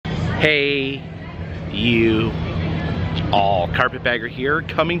Hey, you all. Carpetbagger here,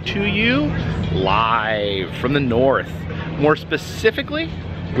 coming to you live from the north. More specifically,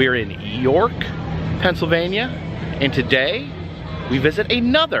 we're in York, Pennsylvania, and today we visit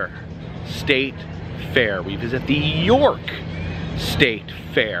another state fair. We visit the York State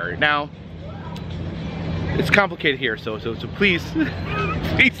Fair. Now, it's complicated here, so please,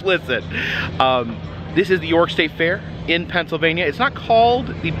 please listen. This is the York State Fair in Pennsylvania. It's not called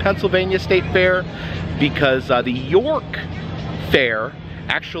the Pennsylvania State Fair because the York Fair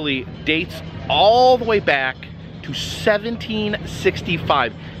actually dates all the way back to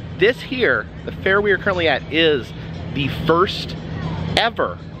 1765. This here, the fair we are currently at, is the first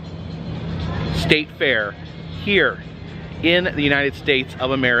ever state fair here in the United States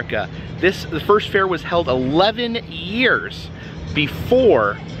of America. The first fair was held 11 years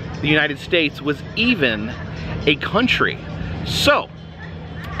before the United States was even a country. So,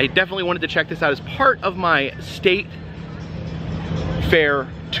 I definitely wanted to check this out as part of my state fair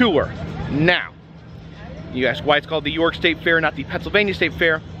tour. Now, you ask why it's called the York State Fair, not the Pennsylvania State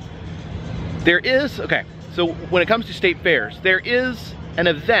Fair. There is, okay, so when it comes to state fairs, there is an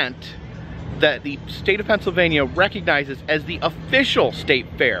event that the state of Pennsylvania recognizes as the official state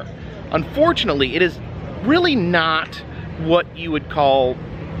fair. Unfortunately, it is really not what you would call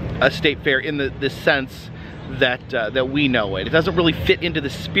a state fair in the sense that that we know it. It doesn't really fit into the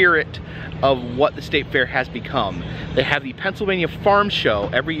spirit of what the state fair has become. They have the Pennsylvania Farm Show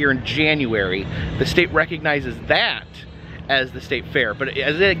every year in January. The state recognizes that as the state fair, but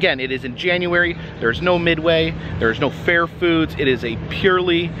again, it is in January. There's no midway, there's no fair foods. It is a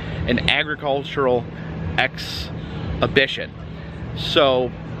purely an agricultural exhibition.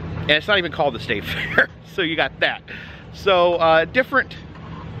 So, and it's not even called the state fair. So you got that. So different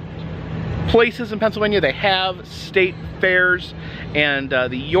places in Pennsylvania, they have state fairs, and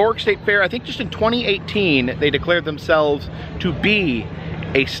the York State Fair, I think just in 2018, they declared themselves to be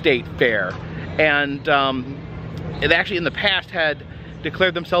a state fair. And it actually in the past had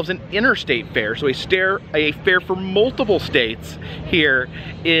declared themselves an interstate fair, so a fair for multiple states here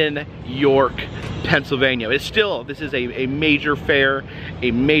in York, Pennsylvania. It's still, this is a major fair,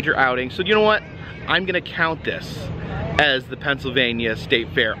 a major outing. So you know what? I'm gonna count this as the Pennsylvania State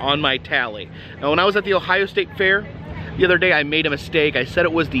Fair on my tally. Now, when I was at the Ohio State Fair the other day, I made a mistake. I said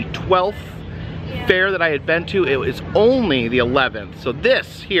it was the 12th fair that I had been to. It was only the 11th. So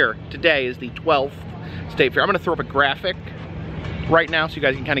this here today is the 12th State Fair. I'm gonna throw up a graphic right now so you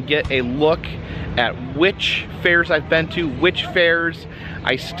guys can kind of get a look at which fairs I've been to, which fairs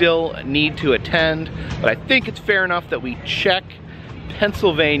I still need to attend. But I think it's fair enough that we check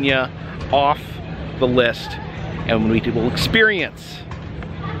Pennsylvania off the list, and we will experience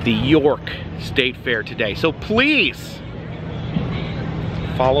the York State Fair today. So please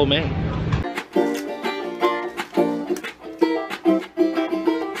follow me.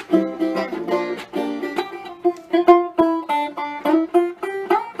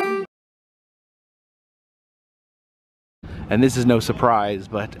 And this is no surprise,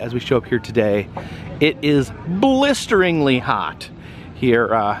 but as we show up here today, it is blisteringly hot here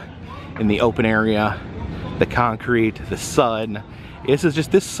in the open area, the concrete, the sun.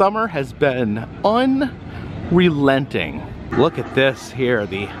 This summer has been unrelenting. Look at this here,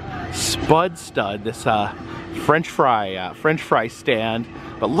 the Spud Stud, this French fry stand.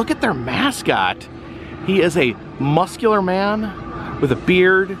 But look at their mascot. He is a muscular man with a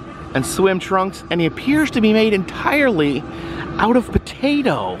beard and swim trunks, and he appears to be made entirely out of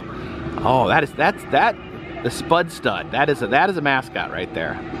potato. Oh, that's the Spud Stud. That is a mascot right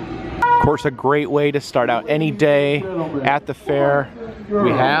there. Of course, a great way to start out any day at the fair. We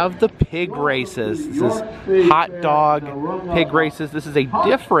have the pig races. This is hot dog pig races. This is a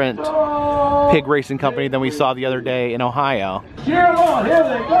different pig racing company than we saw the other day in Ohio. Here they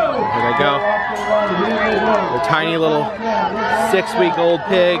go. They're tiny little 6-week-old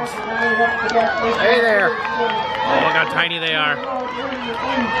pigs. Hey there. Oh, look how tiny they are.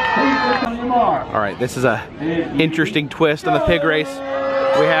 All right, this is a interesting twist on the pig race.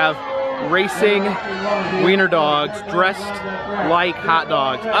 We have racing wiener dogs dressed like hot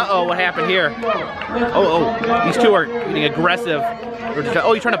dogs. Uh-oh, what happened here? Oh, these two are getting aggressive.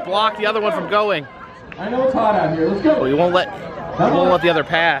 Oh, you're trying to block the other one from going. I know it's hot out here. Let's go. Oh, you won't let the other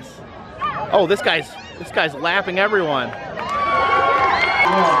pass. Oh, this guy's lapping everyone.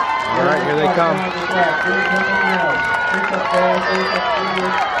 All right, here they come.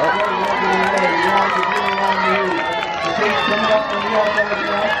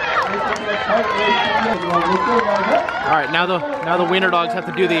 All right, now the wiener dogs have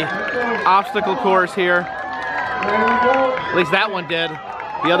to do the obstacle course here. At least that one did.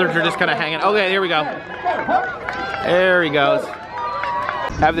 The others are just kind of hanging. Okay, here we go. There he goes.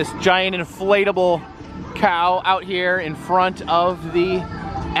 Have this giant inflatable cow out here in front of the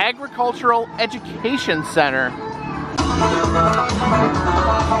Agricultural Education Center.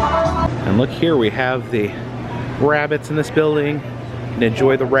 And look here, we have the rabbits in this building. You can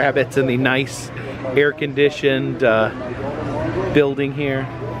enjoy the rabbits in the nice air-conditioned building here.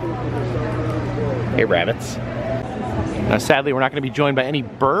 Hey, rabbits. Now, sadly, we're not going to be joined by any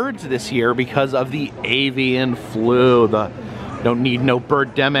birds this year because of the avian flu. Don't need no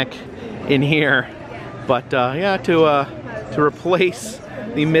birdemic in here. But yeah, to replace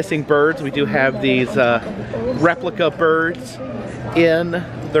the missing birds, we do have these replica birds in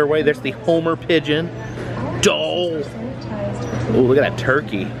their way. There's the Homer pigeon. Dole. Oh, look at that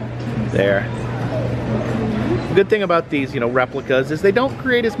turkey there. The good thing about these, replicas is they don't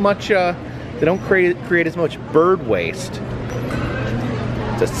create as much. They don't create as much bird waste.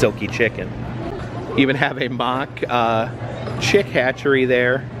 It's a silky chicken. Even have a mock chick hatchery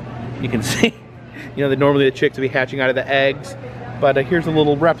there. You can see, that normally the chicks would be hatching out of the eggs, but here's a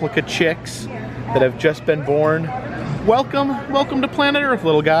little replica chicks that have just been born. Welcome to planet Earth,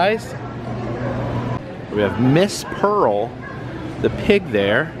 little guys. We have Miss Pearl, the pig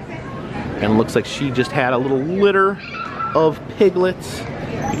there, and it looks like she just had a little litter of piglets.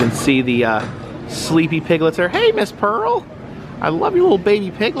 You can see the sleepy piglets there. Hey, Miss Pearl, I love your little baby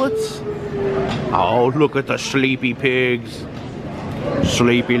piglets. Oh, look at the sleepy pigs.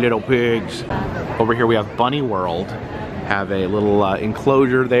 Sleepy little pigs. Over here we have Bunny World. Have a little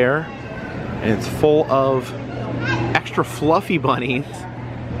enclosure there, and it's full of extra fluffy bunnies.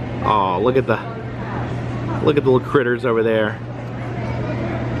 Oh, look at the little critters over there.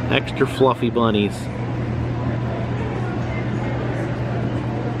 Extra fluffy bunnies.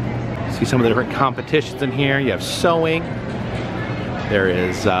 See some of the different competitions in here. You have sewing. There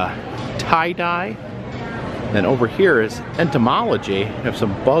is tie-dye. And over here is entomology. You have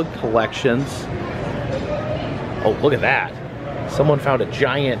some bug collections. Oh, look at that. Someone found a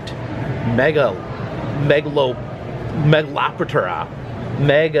giant megaloptera.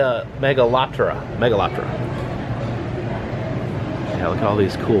 Yeah, look at all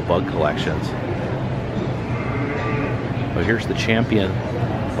these cool bug collections. Oh, here's the champion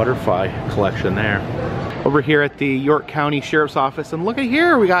butterfly collection there. Over here at the York County Sheriff's Office, and look at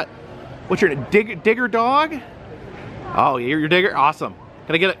here, we got, what's your name, Digger dog? Oh, you're your Digger? Awesome.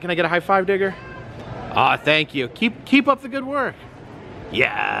 Can I get a high five, Digger? Ah, thank you. Keep up the good work.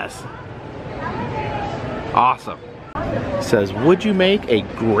 Yes. Awesome. It says, would you make a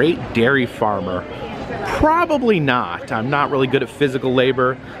great dairy farmer? Probably not. I'm not really good at physical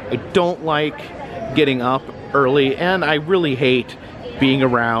labor. I don't like getting up early, and I really hate being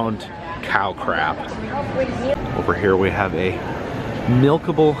around cow crap. Over here we have a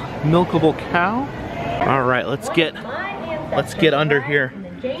milkable cow. All right, let's get under here.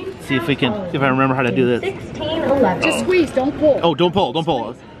 See if I remember how to do this. 16-11. Just squeeze, don't pull. Oh, don't pull.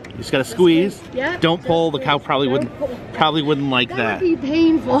 You just gotta squeeze. Yeah. Don't pull. The cow probably wouldn't like that. That would be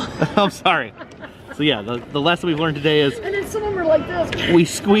painful. I'm sorry. So yeah, the lesson we've learned today is, and then some of them are like this. We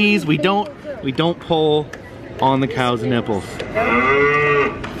squeeze. We don't pull on the cow's nipples.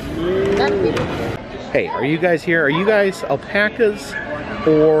 Hey, are you guys here? Are you guys alpacas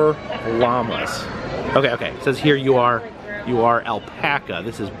or llamas? Okay. It says here you are alpaca.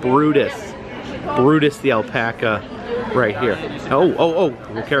 This is Brutus. Brutus the alpaca right here. Oh,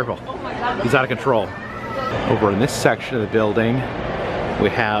 be careful. He's out of control. Over in this section of the building, we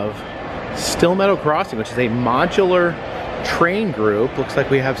have Still Meadow Crossing, which is a modular train group. Looks like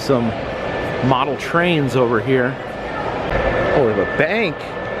we have some model trains over here. Oh, we have a bank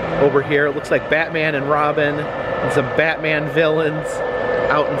over here. It looks like Batman and Robin and some Batman villains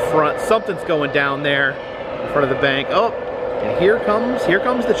out in front. Something's going down there in front of the bank. Oh, and here comes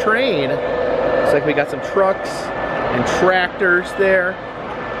the train. Looks like we got some trucks and tractors there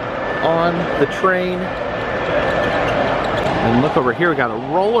on the train. And look over here, we got a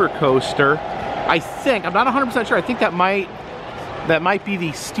roller coaster. I think, I'm not 100% sure, I think that might be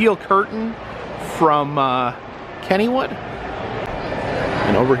the steel curtain from Kennywood.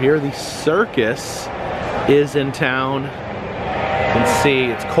 And over here, the circus is in town. You can see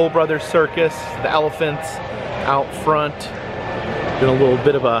it's Cole Brothers Circus, the elephants out front. Doing a little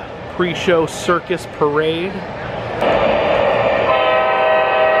bit of a pre-show circus parade.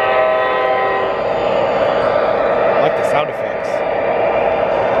 I like the sound effects.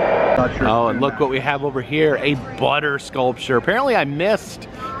 Oh, and look what we have over here, a butter sculpture. Apparently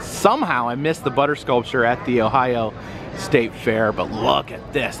somehow I missed the butter sculpture at the Ohio State Fair, but look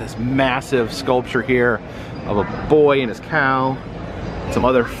at this massive sculpture here of a boy and his cow. Some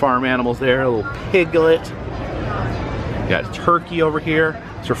other farm animals there, a little piglet. Got a turkey over here.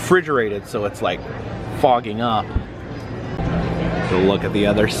 It's refrigerated, so it's like fogging up. So look at the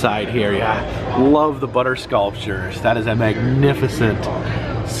other side here. Yeah, love the butter sculptures. That is a magnificent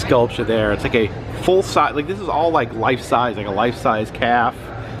sculpture there. It's like a full size, like this is all like life size, like a life size calf,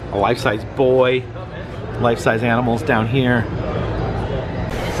 a life size boy, life size animals down here.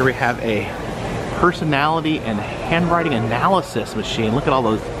 Here we have a personality and handwriting analysis machine. Look at all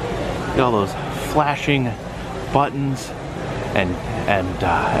those flashing buttons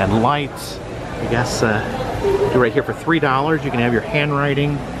and lights. I guess right here for $3 you can have your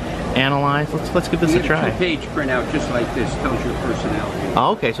handwriting analyzed. Let's give this a try. A two-page printout just like this tells your personality.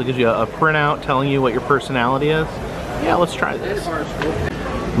 Oh, okay, so it gives you a printout telling you what your personality is. Yeah, let's try this.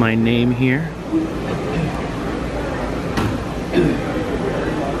 My name here.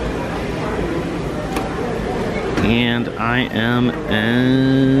 And I am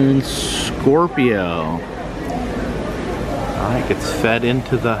in Scorpio. Alright, gets fed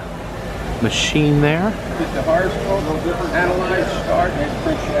into the machine there. With the horoscope, no different. Analyze, start, and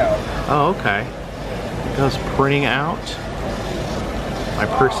print it out. Oh, okay. It goes printing out my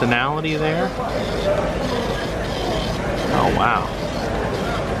personality there. Oh, wow.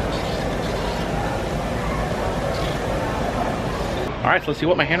 Alright, so let's see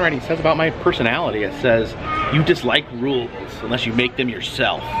what my handwriting says about my personality. It says, you dislike rules unless you make them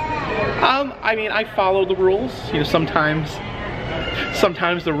yourself. I mean, I follow the rules. You know, sometimes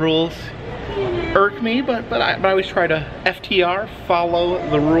the rules irk me, but I always try to FTR, follow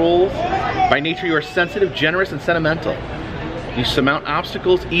the rules. By nature, you are sensitive, generous, and sentimental. You surmount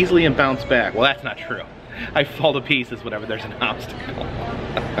obstacles easily and bounce back. Well, that's not true. I fall to pieces whenever there's an obstacle.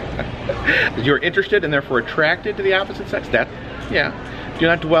 You're interested and therefore attracted to the opposite sex. Yeah. Do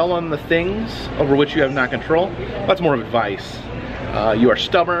not dwell on the things over which you have not control. Well, that's more of advice. You are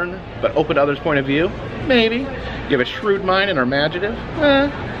stubborn, but open to others' point of view. Maybe. You have a shrewd mind and are imaginative.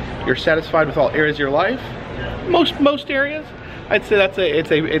 You're satisfied with all areas of your life. Most areas. I'd say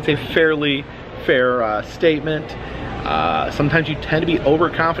it's a fairly fair statement. Sometimes you tend to be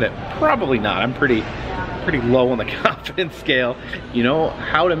overconfident. Probably not. I'm pretty low on the confidence scale. You know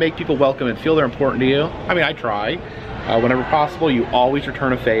how to make people welcome and feel they're important to you. I mean, I try. Whenever possible, you always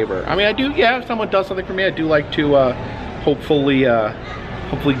return a favor. I mean, I do. Yeah, if someone does something for me, I do like to hopefully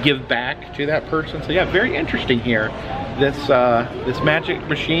give back to that person. So yeah, very interesting here. This magic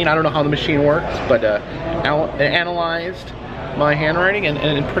machine. I don't know how the machine works, but it analyzed my handwriting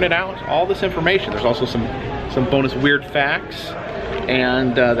and printed out all this information. There's also some bonus weird facts,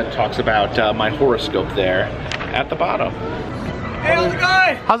 and that talks about my horoscope there at the bottom. Hey, how's it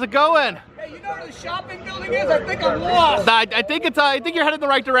going? How's it going? Hey, you know where the shopping building is? I think I'm lost. I think you're headed in the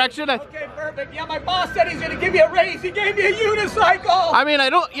right direction. Okay, perfect. Yeah, my boss said he's gonna give me a raise. He gave me a unicycle. I mean,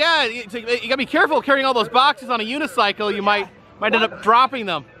 you gotta be careful carrying all those boxes on a unicycle. You might end up dropping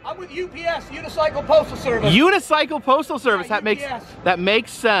them. I'm with UPS, Unicycle Postal Service. Unicycle Postal Service. Yeah, that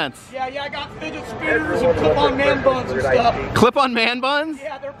makes sense. Yeah, I got fidget spinners and clip-on man buns and stuff. Clip-on man buns?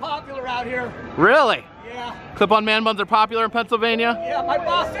 Yeah, they're popular out here. Really? Yeah. Clip-on man buns are popular in Pennsylvania? Yeah, my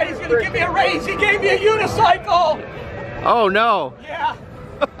boss said he's gonna give me a raise. He gave me a unicycle. Oh no. Yeah.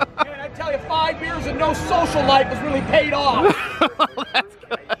 Man, I tell you, 5 years and no social life has really paid off. That's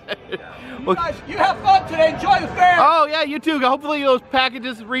good. You guys, you have fun today. Enjoy the fair. Oh yeah, you too. Hopefully those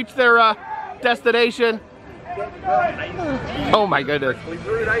packages reach their destination. Oh my goodness.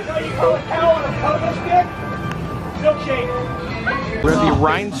 We're at the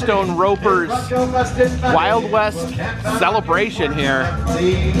Rhinestone Ropers Wild West celebration here.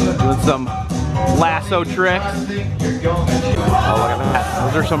 Doing some lasso tricks. Oh, look at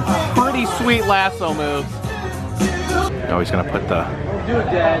that. Those are some pretty sweet lasso moves. Oh, he's gonna put the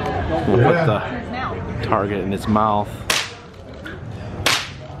target in his mouth.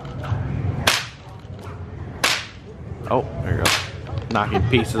 Oh, there you go. Knocking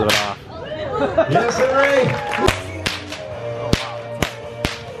pieces of it off. Yes, sir. Oh, wow.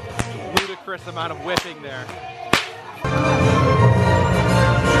 That's a ludicrous amount of whipping there.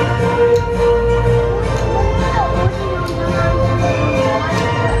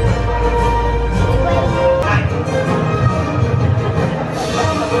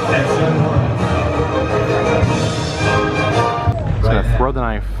 He's gonna throw the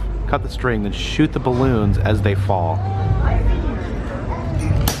knife, cut the string, then shoot the balloons as they fall.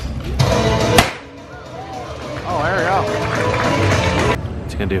 Oh, there we go.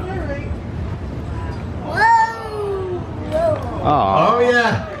 What's he gonna do? Oh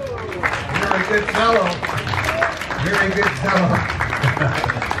yeah. You're a good fellow. You're a good fellow.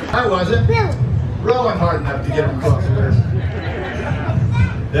 I wasn't. Rolling hard enough to get him close to this.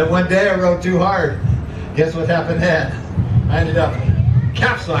 Then one day I rode too hard. Guess what happened then? I ended up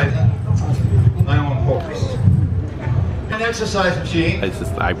capsizing my own horse. An exercise machine.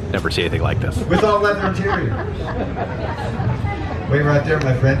 I've never seen anything like this. With all leather interior. Wait right there,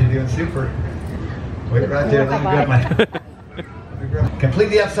 my friend. You're doing super. Wait right there. Let me grab my.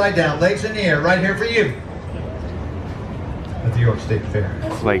 Completely upside down, legs in the air, right here for you. At the York State Fair.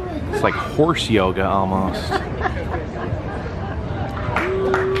 It's like horse yoga almost.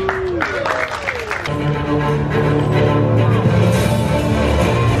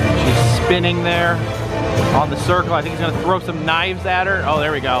 She's spinning there on the circle. I think he's gonna throw some knives at her. Oh,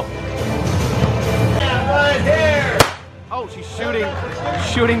 there we go. Yeah, right here. Oh, she's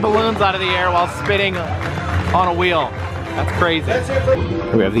shooting balloons out of the air while spinning on a wheel. That's crazy.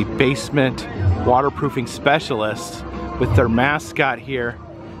 We have the basement waterproofing specialist with their mascot here,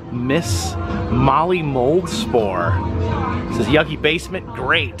 Miss Molly Mold Spore. It says, yucky basement,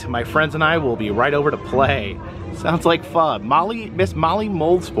 great. My friends and I will be right over to play. Sounds like fun. Miss Molly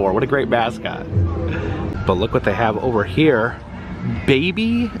Mold Spore, what a great mascot. But look what they have over here.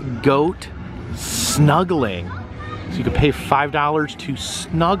 Baby goat snuggling. So you can pay $5 to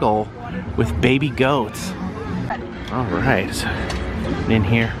snuggle with baby goats. All right, so in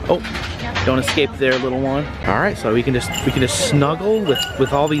here. Oh, don't escape there, little one. All right, so we can just snuggle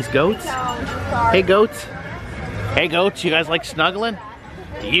with all these goats. Hey goats. Hey goats, you guys like snuggling?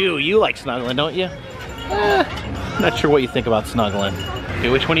 You like snuggling, don't you? Not sure what you think about snuggling. Okay,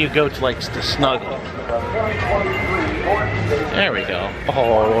 which one of you goats likes to snuggle? There we go.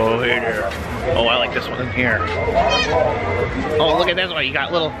 Oh, hey there. Oh, I like this one in here. Oh, look at this one. You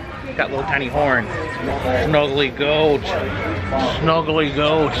got little tiny horns. Snuggly goats. Snuggly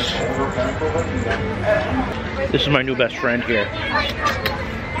goats. This is my new best friend here.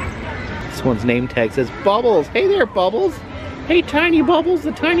 This one's name tag says Bubbles. Hey there, Bubbles. Hey, tiny Bubbles,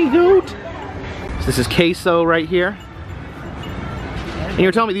 the tiny goat. So this is Queso right here. And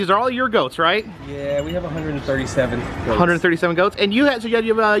you're telling me these are all your goats, right? Yeah, we have 137 goats. 137 goats. And you have a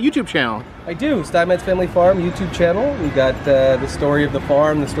YouTube channel. I do. Steinmetz Family Farm YouTube channel. We got the story of the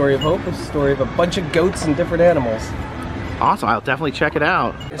farm, the story of hope, the story of a bunch of goats and different animals. Awesome. I'll definitely check it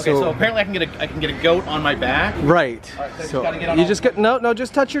out. Okay, so apparently I can get a goat on my back. Right. So you just get no,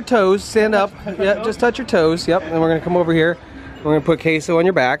 just touch your toes. Stand up. Yeah, just touch your toes. Yep. And we're gonna come over here. We're gonna put Queso on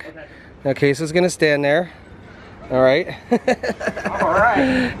your back. Now Queso's gonna stand there. All right. All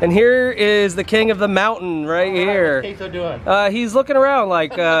right. And here is the king of the mountain right here. What's Queso doing? He's looking around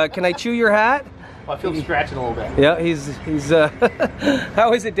like, can I chew your hat? Well, I feel him scratching a little bit. Yeah, he's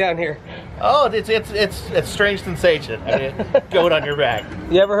how is it down here? Oh, it's strange sensation. I mean, goat on your back.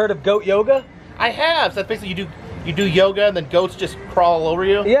 You ever heard of goat yoga? I have. So that's basically you do yoga and then goats just crawl all over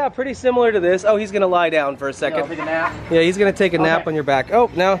you. Yeah, pretty similar to this. Oh, he's gonna lie down for a second. Take a nap. Yeah, he's gonna take a nap on your back.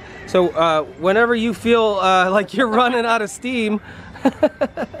 Oh, now, so whenever you feel like you're running out of steam,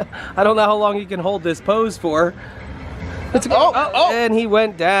 I don't know how long you can hold this pose for. And he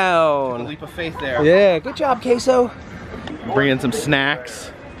went down. Took a leap of faith there. Yeah, good job, Queso. Bring in some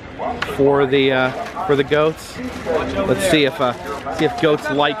snacks for the goats. Let's see if goats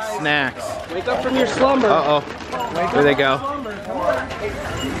like snacks. Wake up from your slumber. Here they go.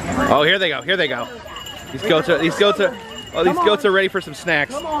 Oh, here they go. Here they go. These goats are ready for some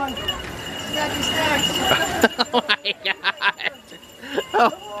snacks. Come on. Snacky snacks. Oh my god.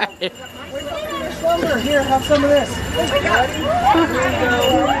 Oh my. Wake up from your slumber. Here, have some of this. Oh my god.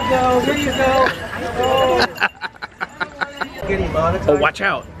 Here you go. Getting monetized. Oh, watch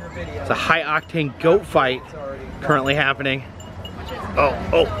out. It's a high octane goat fight currently happening. Oh,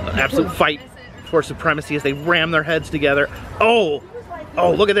 an absolute fight for supremacy as they ram their heads together. Oh,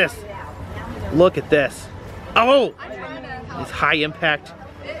 look at this. Look at this. Oh, these high impact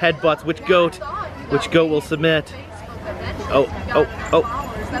headbutts. Which goat will submit? Oh,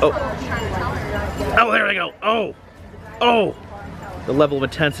 there they go. Oh, the level of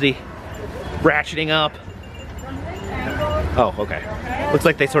intensity ratcheting up. Oh, okay. Looks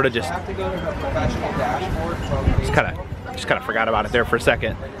like they sort of just kind of forgot about it there for a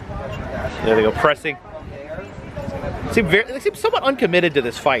second. There they go, pressing. They seem somewhat uncommitted to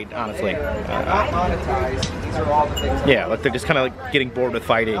this fight, honestly. Yeah, like they're just kind of like getting bored with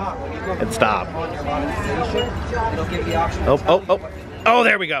fighting and stop. Oh,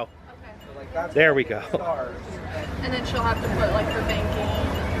 there we go. There we go. And then she'll have to put like her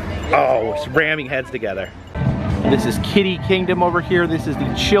banking. Oh, it's ramming heads together. This is Kitty Kingdom over here. This is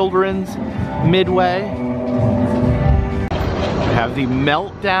the children's midway. We have the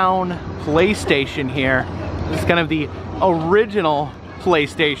Meltdown PlayStation here. This is kind of the original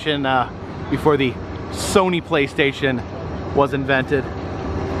PlayStation before the Sony PlayStation was invented.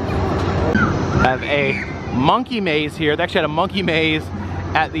 have a monkey maze here. They actually had a monkey maze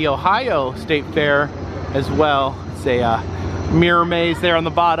at the Ohio State Fair as well. It's a mirror maze there on the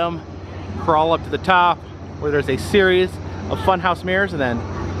bottom. Crawl up to the top where there's a series of funhouse mirrors and then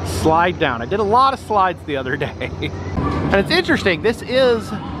slide down. I did a lot of slides the other day. And it's interesting, this is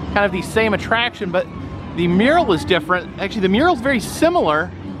kind of the same attraction, but the mural is different. Actually, the mural is very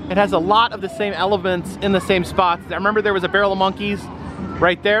similar. It has a lot of the same elements in the same spots. I remember there was a barrel of monkeys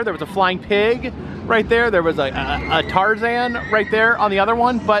right there. There was a flying pig right there. There was a Tarzan right there on the other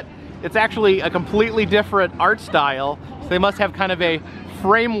one, but it's actually a completely different art style. So they must have kind of a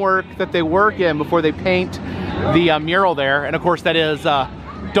framework that they work in before they paint the mural there. And of course that is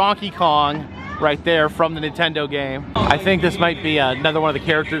Donkey Kong right there from the Nintendo game. I think this might be another one of the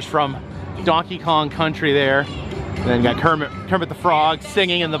characters from Donkey Kong Country there. And then got Kermit the Frog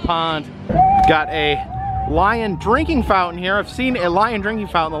singing in the pond. Got a lion drinking fountain here. I've seen a lion drinking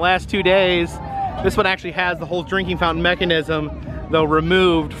fountain the last 2 days. This one actually has the whole drinking fountain mechanism, though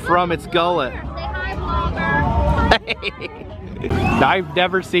removed from its gullet. I've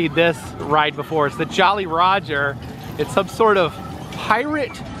never seen this ride before. It's the Jolly Roger. It's some sort of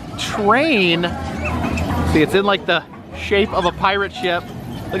pirate train. See, it's in like the shape of a pirate ship.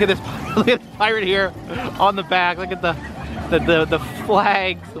 Look at this pirate here on the back. Look at the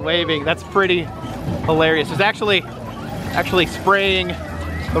flags waving. That's pretty hilarious. There's actually spraying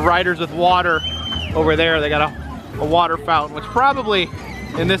the riders with water over there. They got a water fountain, which probably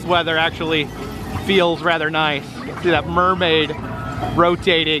in this weather actually feels rather nice. See that mermaid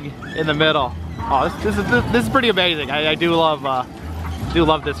rotating in the middle. Oh, this is pretty amazing. I do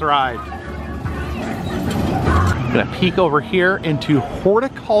love this ride. I'm gonna peek over here into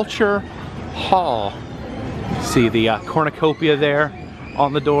Horticulture Hall. See the cornucopia there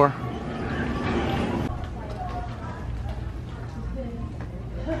on the door.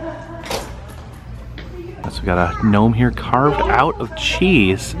 So we got a gnome here carved out of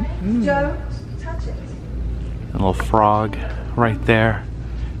cheese. A little frog right there.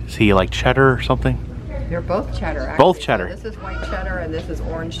 Is he like cheddar or something? They're both cheddar, actually. Both cheddar. So this is white cheddar and this is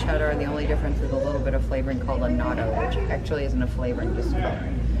orange cheddar, and the only difference is a little bit of flavoring called annatto, which actually isn't a flavoring, just color.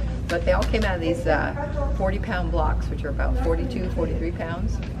 But they all came out of these 40-pound blocks, which are about 42, 43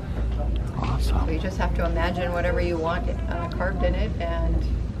 pounds. Awesome. So you just have to imagine whatever you want carved in it and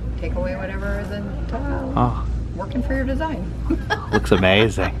take away whatever isn't working for your design. Looks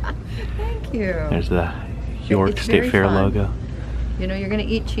amazing. Thank you. There's the York State Fair logo. You know, you're going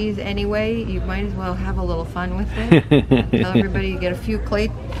to eat cheese anyway. You might as well have a little fun with it. Tell everybody you get a few clay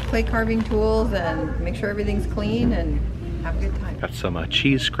carving tools and make sure everything's clean and have a good time. Got some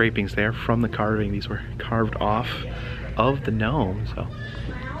cheese scrapings there from the carving. These were carved off of the gnome. So,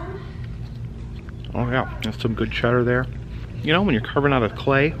 oh yeah, that's some good cheddar there. You know, when you're carving out of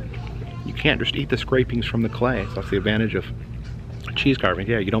clay, you can't just eat the scrapings from the clay. So that's the advantage of cheese carving.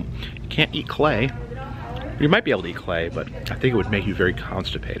 Yeah, you can't eat clay. You might be able to eat clay, but I think it would make you very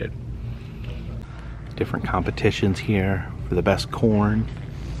constipated. Different competitions here for the best corn.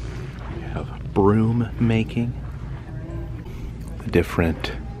 We have broom making. The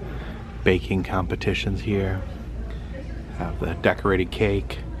different baking competitions here. Have the decorated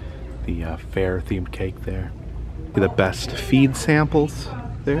cake, the fair themed cake there. The best feed samples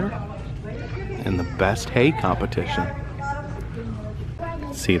there. And the best hay competition.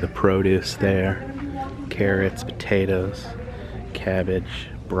 See the produce there. Carrots, potatoes, cabbage,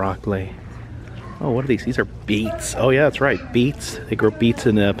 broccoli. Oh, what are these? These are beets. Oh yeah, that's right, beets. They grow beets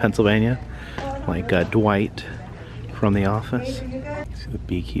in Pennsylvania, like Dwight from The Office. See the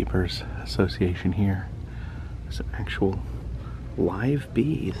Beekeepers Association here. There's actual live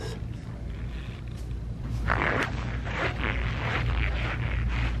bees.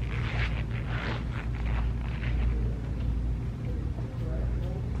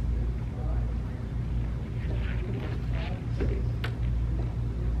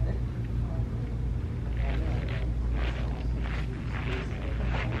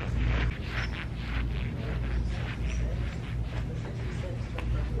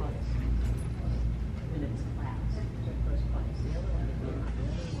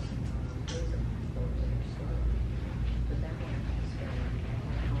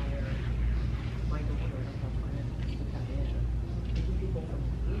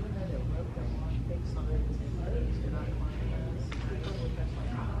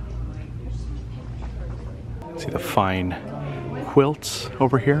 See the fine quilts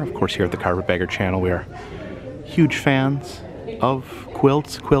over here. Of course, here at the Carpetbagger channel, we are huge fans of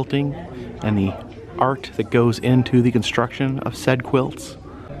quilts, quilting, and the art that goes into the construction of said quilts.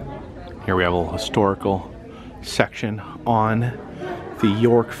 Here we have a little historical section on the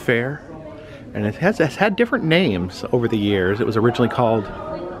York Fair. And it has had different names over the years. It was originally called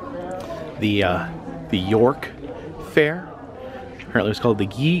the York Fair. Apparently it was called the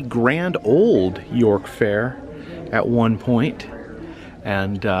Ye Grand Old York Fair at one point.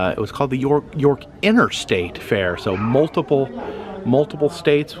 And it was called the York Interstate Fair. So multiple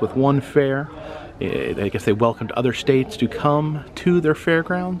states with one fair. I guess they welcomed other states to come to their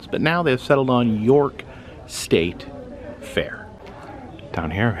fairgrounds, but now they've settled on York State Fair.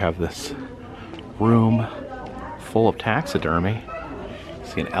 Down here we have this room full of taxidermy.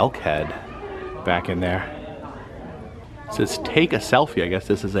 See an elk head back in there. It says take a selfie. I guess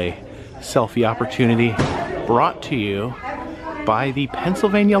this is a selfie opportunity brought to you by the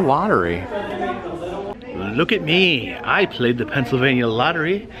Pennsylvania Lottery. Look at me, I played the Pennsylvania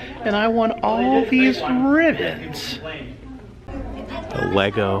Lottery and I won all these ribbons. The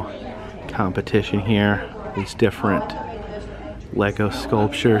Lego competition here, these different Lego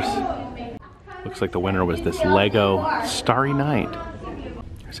sculptures. Looks like the winner was this Lego Starry Night.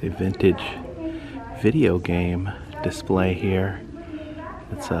 There's a vintage video game display here.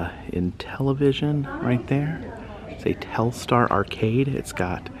 It's in television right there. It's a Telstar arcade. It's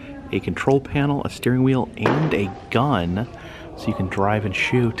got a control panel, a steering wheel, and a gun, so you can drive and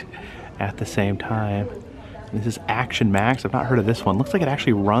shoot at the same time. This is Action Max. I've not heard of this one. Looks like it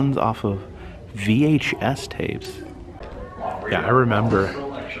actually runs off of VHS tapes. Yeah, I remember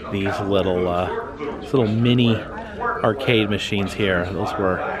these little mini arcade machines here. Those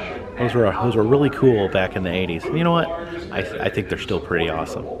were really cool back in the 80s. And you know what? I think they're still pretty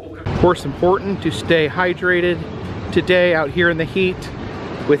awesome. Of course, important to stay hydrated today out here in the heat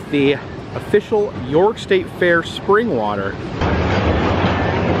with the official York State Fair spring water.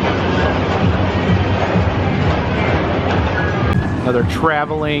 Another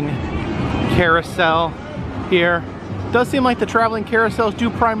traveling carousel here. It does seem like the traveling carousels do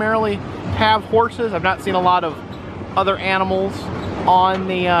primarily have horses. I've not seen a lot of other animals on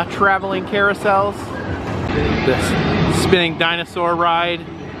the traveling carousels. This spinning dinosaur ride.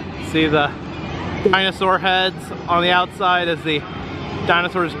 See the dinosaur heads on the outside as the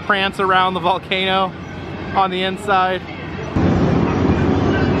dinosaurs prance around the volcano on the inside.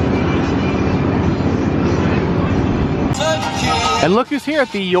 And look who's here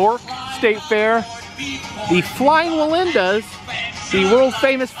at the York State Fair. The Flying Wallendas, the world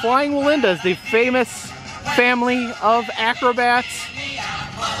famous Flying Wallendas, the famous family of acrobats.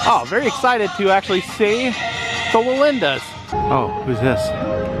 Oh, very excited to actually see the Wallendas. Oh, who's this?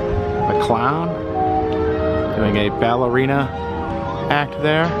 A clown doing a ballerina act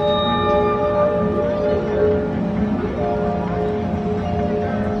there.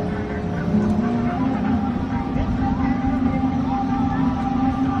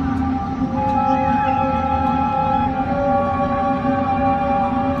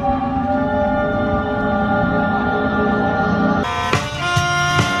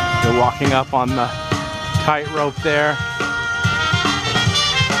 They're walking up on the tightrope there.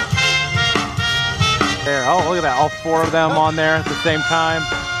 There, oh, look at that, all four of them on there at the same time.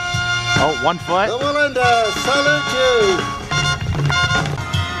 Oh, 1 foot. The Wallendas, salute you!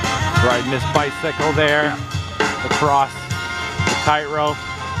 Riding this bicycle there across the tightrope.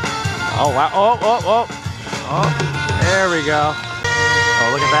 Oh, wow, oh, there we go. Oh,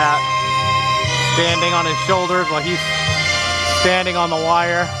 look at that. Standing on his shoulders while he's standing on the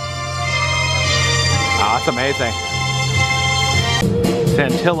wire. Oh, that's amazing.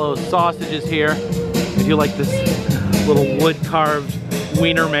 Santillo's sausages here. I do like this little wood-carved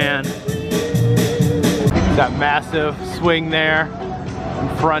wiener man. That massive swing there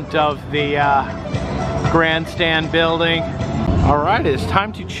in front of the grandstand building. All right, it's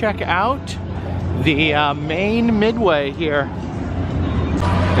time to check out the main midway here.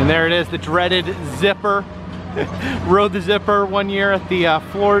 And there it is, the dreaded zipper. Rode the zipper one year at the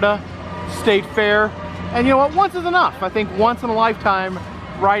Florida State Fair. And you know what, once is enough. I think once in a lifetime,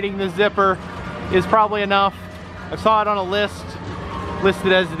 riding the zipper is probably enough. I saw it on a list,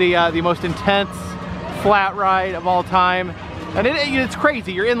 listed as the most intense flat ride of all time. And it's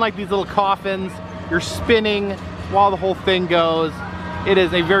crazy. You're in like these little coffins, you're spinning while the whole thing goes. It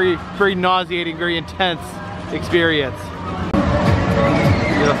is a very, very nauseating, very intense experience.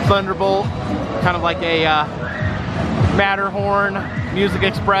 The Thunderbolt, kind of like a Matterhorn Music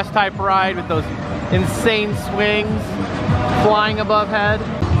Express type ride with those insane swings flying above head.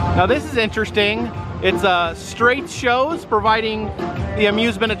 Now this is interesting. It's straight shows providing the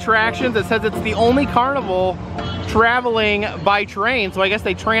amusement attractions. It says it's the only carnival traveling by train, so I guess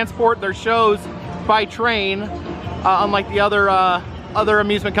they transport their shows by train, unlike the other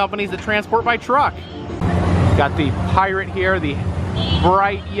amusement companies that transport by truck. Got the pirate here, the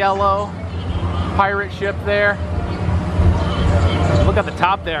bright yellow pirate ship there. Look at the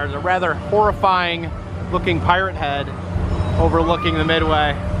top there. There's a rather horrifying looking pirate head overlooking the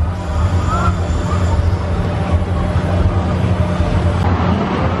Midway.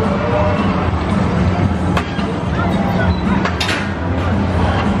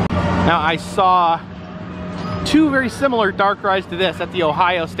 Now I saw two very similar dark rides to this at the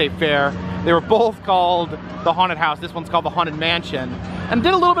Ohio State Fair. They were both called the Haunted House. This one's called the Haunted Mansion. And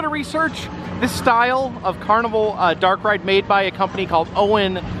did a little bit of research. This style of carnival dark ride made by a company called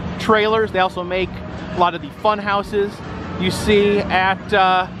Owen Trailers. They also make a lot of the fun houses you see at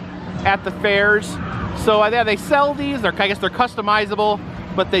the fairs. So yeah, they sell these. I guess they're customizable,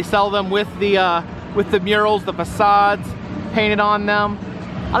 but they sell them with the murals, the facades painted on them.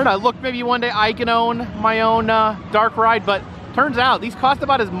 I don't know, look, maybe one day I can own my own dark ride, but turns out these cost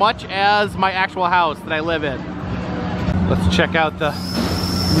about as much as my actual house that I live in. Let's check out the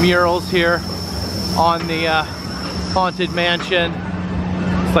murals here on the Haunted Mansion.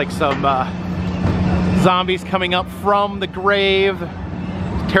 It's like some zombies coming up from the grave.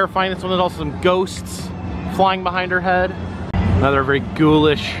 It's terrifying. This one, there's also some ghosts flying behind her head. Another very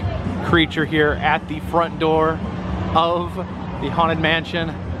ghoulish creature here at the front door of the Haunted Mansion.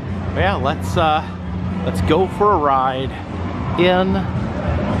 But yeah, let's go for a ride in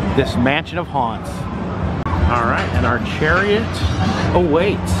this mansion of haunts. All right, and our chariot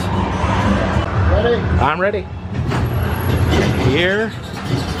awaits. Ready? I'm ready. Here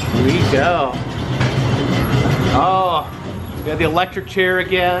we go. Oh, we got the electric chair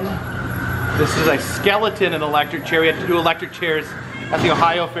again. This is a skeleton in electric chair. We had 2 electric chairs at the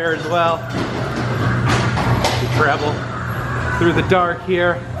Ohio Fair as well. We travel through the dark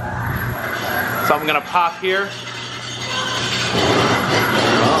here. So I'm gonna pop here.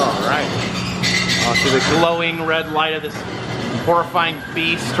 All right. Oh, see the glowing red light of this horrifying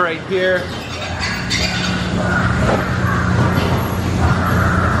beast right here.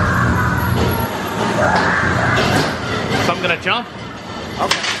 So I'm gonna jump.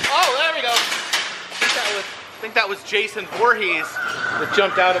 Okay. Oh, there we go. I think that was Jason Voorhees that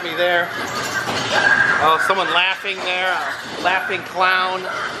jumped out at me there. Oh, someone laughing there, a laughing clown,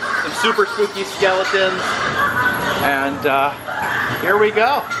 some super spooky skeletons, and here we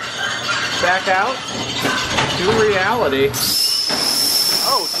go. Back out to reality.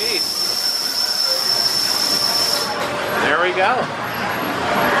 Oh, geez. There we go.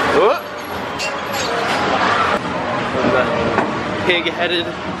 Whoop. The pig-headed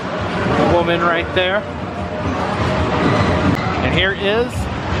woman right there. And here is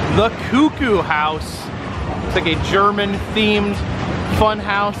the Cuckoo House. It's like a German-themed fun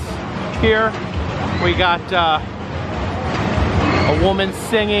house here. We got a woman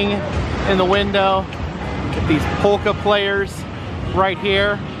singing in the window with these polka players right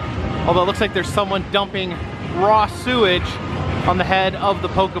here. Although it looks like there's someone dumping raw sewage on the head of the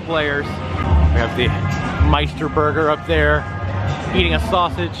polka players. We have the Meisterburger up there, eating a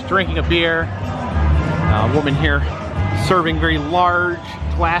sausage, drinking a beer. A woman here serving very large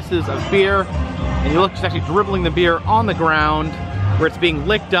glasses of beer. And you look, she's actually dribbling the beer on the ground where it's being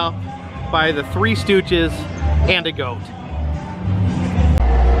licked up by the Three Stooges and a goat.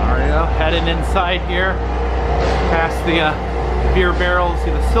 All right, now heading inside here, past the beer barrels, see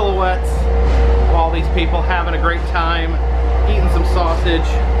the silhouettes of all these people having a great time, eating some sausage.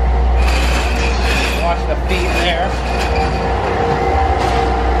 Watch the feet there.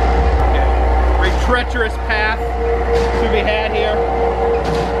 Okay. Very treacherous path to be had here.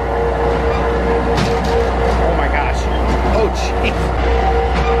 Oh my gosh. Oh jeez.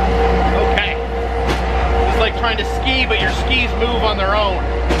 Okay. It's like trying to ski, but your skis move on their own.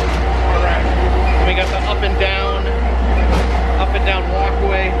 Alright. And we got the up and down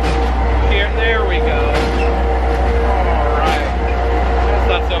walkway here. There we go. Alright. That's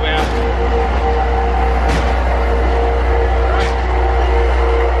not so bad. Alright.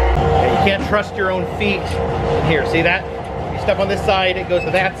 Okay, you can't trust your own feet in here. See that? You step on this side, it goes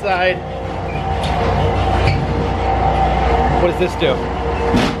to that side. What does this do?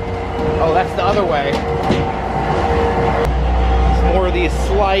 Oh, that's the other way. It's more of these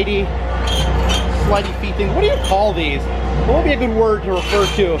slidey feet things. What do you call these? What would be a good word to refer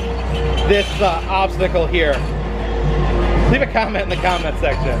to this obstacle here? Leave a comment in the comment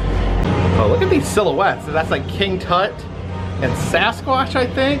section. Oh, look at these silhouettes. So that's like King Tut and Sasquatch, I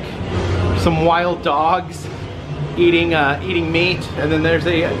think. Some wild dogs eating meat, and then there's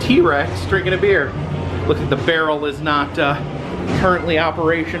a T-Rex drinking a beer. Looks like the barrel is not currently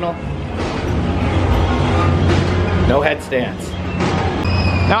operational. No headstands.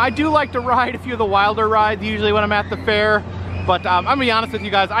 Now I do like to ride a few of the wilder rides usually when I'm at the fair, but I'm gonna be honest with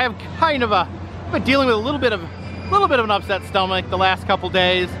you guys, I have kind of a I've been dealing with a little bit of an upset stomach the last couple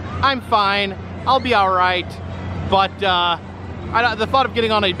days. I'm fine. I'll be all right. But the thought of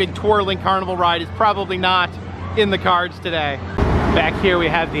getting on a big twirling carnival ride is probably not in the cards today. Back here we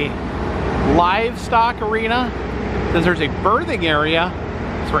have the livestock arena. Because there's a birthing area.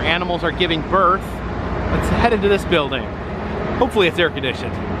 It's where animals are giving birth. Let's head into this building. Hopefully it's air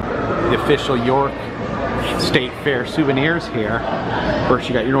conditioned. The official York State Fair souvenirs here. First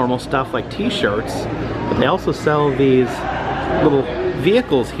you got your normal stuff like t-shirts, but they also sell these little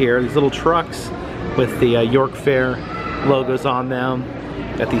vehicles here, these little trucks with the York Fair logos on them.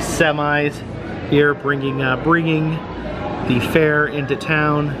 Got these semis here bringing the fair into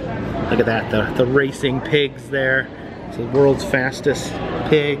town. Look at that, the racing pigs there. It's the world's fastest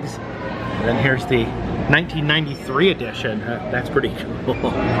pigs. And then here's the 1993 edition. That's pretty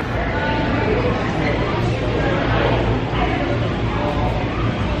cool.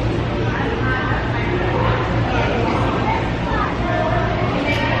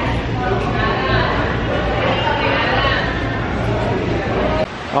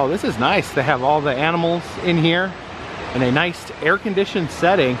 Oh, this is nice. They have all the animals in here in a nice air-conditioned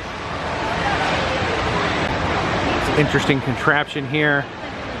setting. It's an interesting contraption here.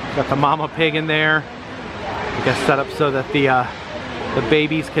 Got the mama pig in there. I guess set up so that the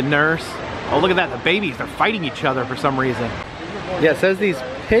babies can nurse. Oh, look at that, the babies, they're fighting each other for some reason. Yeah, it says these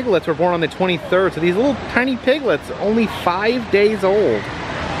piglets were born on the 23rd, so these little tiny piglets, only 5 days old.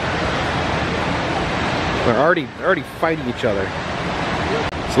 They're already fighting each other.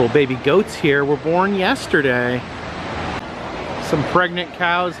 These little baby goats here were born yesterday. Some pregnant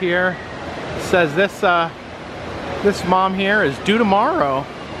cows here. It says this mom here is due tomorrow.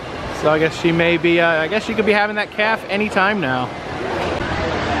 So I guess she may be, I guess she could be having that calf anytime now.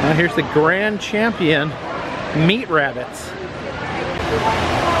 Now here's the grand champion meat rabbits.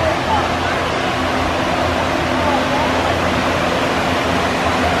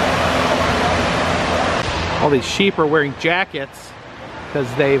 All these sheep are wearing jackets because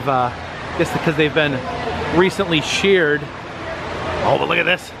they've, just because they've been recently sheared. Oh, but look at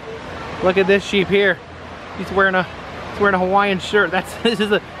this. Look at this sheep here. He's wearing a Hawaiian shirt. This is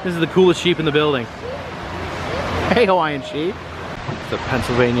the coolest sheep in the building. Hey, Hawaiian sheep. It's the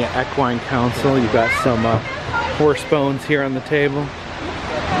Pennsylvania Equine Council. You've got some horse bones here on the table.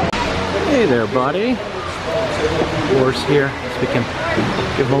 Hey there, buddy. Horse here, so we can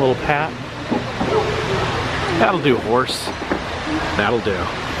give him a little pat. That'll do, horse. That'll do.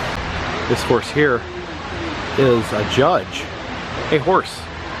 This horse here is a judge. Hey, horse,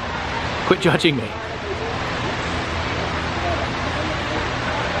 quit judging me.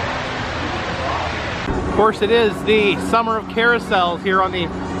 Of course, it is the summer of carousels here on the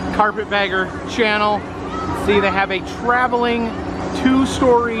Carpetbagger channel. See, they have a traveling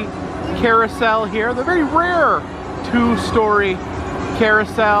two-story carousel here. They're very rare two-story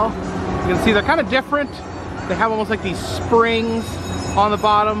carousel. You can see they're kind of different. They have almost like these springs on the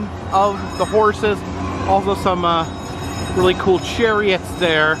bottom of the horses. Also some really cool chariots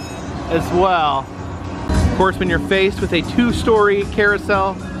there as well. Of course, when you're faced with a two-story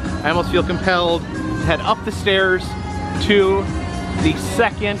carousel, I almost feel compelled to head up the stairs to the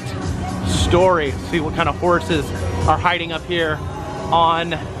second story. See what kind of horses are hiding up here on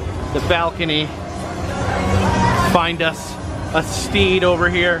the balcony. Find us a steed over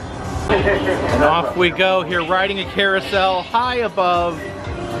here. And off we go here, riding a carousel high above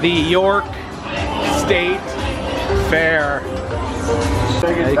the York State Fair.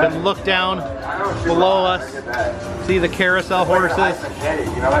 You can look down below us, see the carousel horses.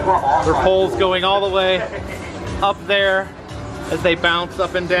 Their poles going all the way up there as they bounce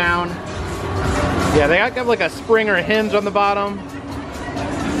up and down. Yeah, they got like a spring or a hinge on the bottom.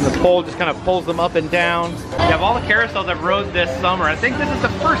 And the pole just kind of pulls them up and down. Yeah, of all the carousels I've rode this summer, I think this is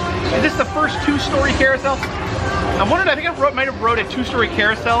the first two-story carousel? I'm wondering, I think I might have rode a two-story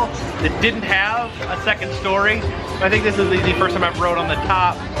carousel that didn't have a second story. But I think this is the first time I've rode on the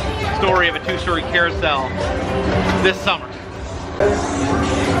top story of a two-story carousel this summer.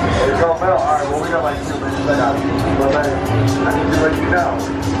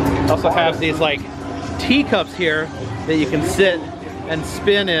 Also have these like teacups here that you can sit and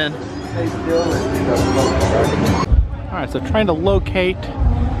spin in. Alright, so trying to locate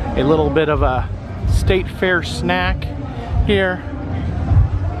a little bit of a state fair snack here.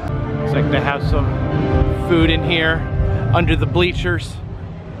 Looks like they have some food in here under the bleachers.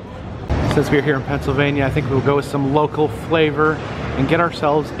 Since we're here in Pennsylvania, I think we'll go with some local flavor and get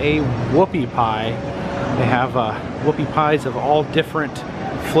ourselves a whoopie pie. They have whoopie pies of all different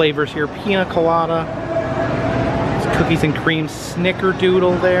flavors here. Pina colada, cookies and cream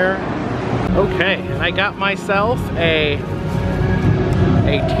snickerdoodle there. Okay, and I got myself a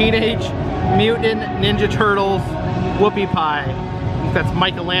Teenage Mutant Ninja Turtles whoopie pie. I think that's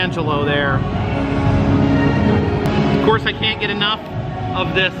Michelangelo there. Of course, I can't get enough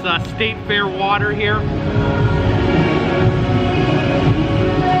of this State Fair water here.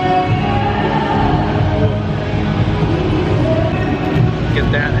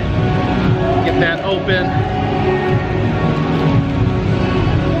 Get that open.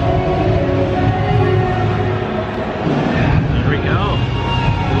 There we go.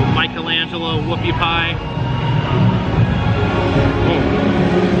 Little Michelangelo whoopie pie.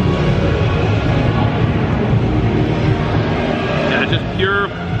 Yeah, just pure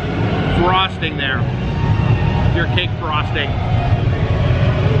frosting there. Pure cake frosting.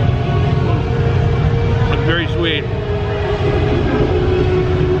 It's very sweet.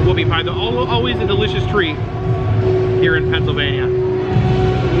 Whoopie pie, always a delicious treat here in Pennsylvania.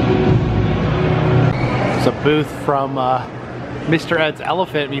 It's a booth from Mr. Ed's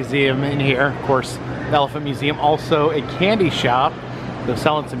Elephant Museum in here. Of course, the Elephant Museum, also a candy shop. They're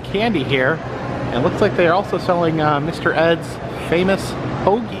selling some candy here. And it looks like they're also selling Mr. Ed's famous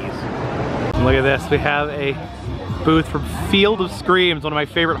hoagies. And look at this, we have a booth from Field of Screams, one of my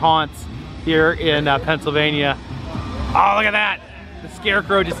favorite haunts here in Pennsylvania. Oh, look at that! The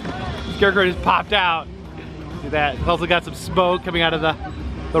scarecrow just popped out. Look at that. It's also got some smoke coming out of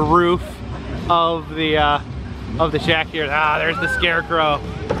the roof of the shack here. Ah, there's the scarecrow.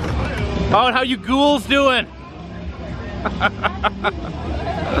 Oh, and how you ghouls doing?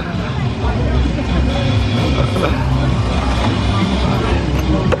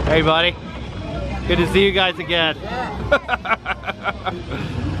 Hey, buddy. Good to see you guys again.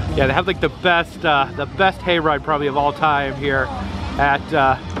 Yeah, they have like the best hayride probably of all time here at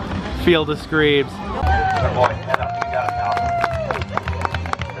Field of Screams. Good boy, head up, you got it now.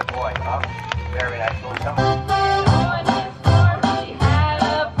 Good boy, up. Very nice, little jump.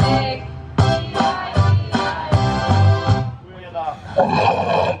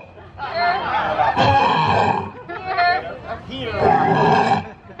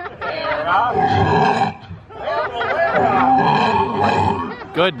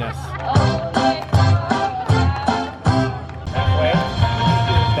 Goodness.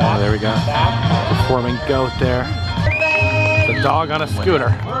 Oh, there we go. Performing goat there. The dog on a scooter.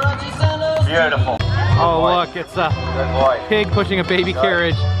 Beautiful. Oh, look, it's a pig pushing a baby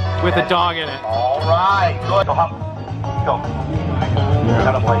carriage with a dog in it. All right, good. Go hop. Go.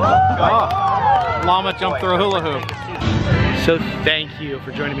 Oh, llama jump through a hula hoop. So thank you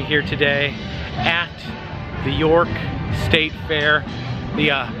for joining me here today at the York State Fair.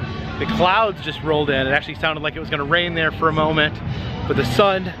 The clouds just rolled in. It actually sounded like it was going to rain there for a moment, but the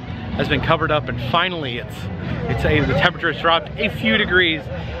sun has been covered up, and finally the temperature has dropped a few degrees,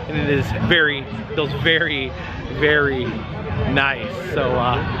 and it feels very, very nice. So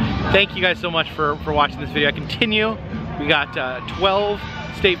thank you guys so much for watching this video. I continue. We got 12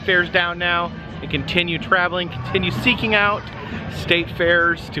 state fairs down now, and continue traveling, continue seeking out state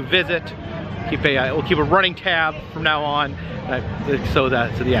fairs to visit. We'll keep a running tab from now on. So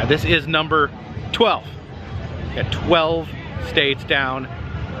yeah, this is number 12. Got 12 states down.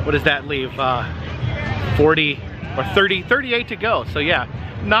 What does that leave? 40 or 38 to go. So yeah,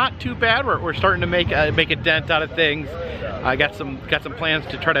 not too bad. We're starting to make a dent out of things. I got some plans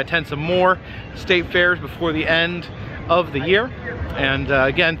to try to attend some more state fairs before the end of the year. And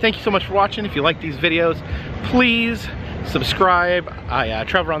again, thank you so much for watching. If you like these videos, please subscribe. I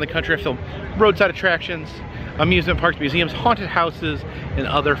travel around the country. I film roadside attractions, amusement parks, museums, haunted houses, and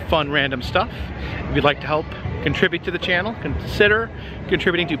other fun random stuff. If you'd like to help contribute to the channel, consider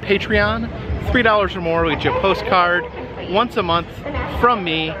contributing to Patreon. $3 or more will get you a postcard once a month from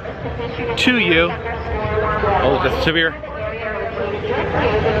me to you. Oh, there's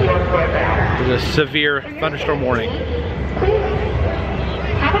a severe thunderstorm warning.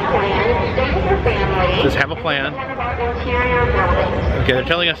 Just have a plan. Okay, they're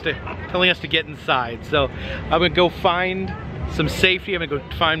telling us to get inside. So I'm gonna go find some safety. I'm gonna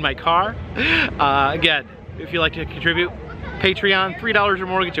go find my car. Again, if you'd like to contribute, Patreon, $3 or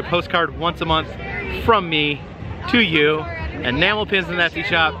more will get you a postcard once a month from me to you. Enamel pins in the Etsy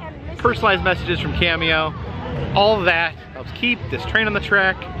shop, personalized messages from Cameo. All of that helps keep this train on the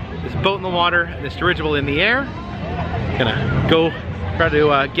track, this boat in the water, and this dirigible in the air. Gonna go try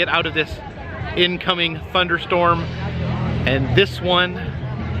to get out of this incoming thunderstorm, and this one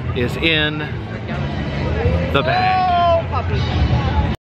is in the bag. Oh, puppy.